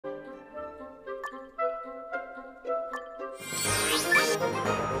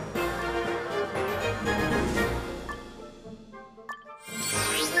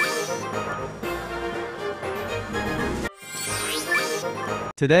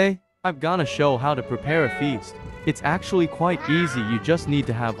Today, I'm gonna show how to prepare a feast. It's actually quite easy, you just need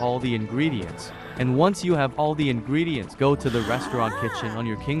to have all the ingredients. And once you have all the ingredients, go to the restaurant kitchen on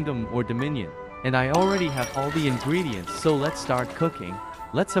your kingdom or dominion. And I already have all the ingredients, so let's start cooking.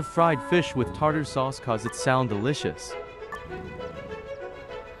 Let's have fried fish with tartar sauce cause it sound delicious.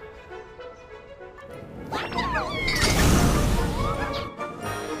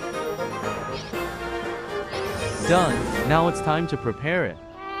 Done. Now it's time to prepare it.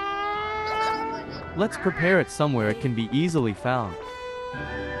 Let's prepare it somewhere it can be easily found.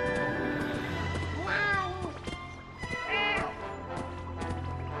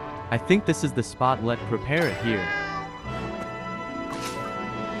 I think this is the spot. Let's prepare it here.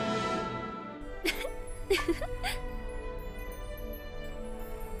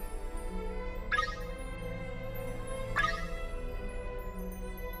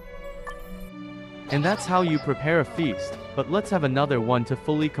 And that's how you prepare a feast, but let's have another one to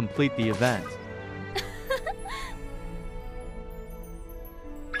fully complete the event.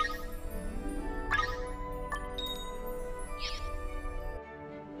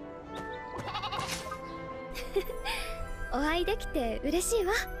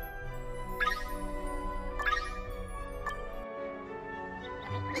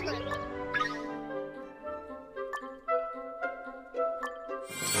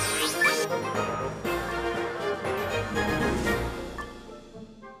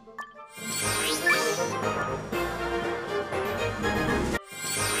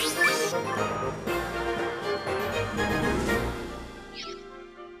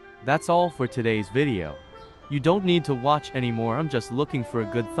 That's all for today's video. You don't need to watch anymore, I'm just looking for a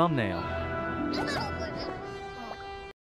good thumbnail.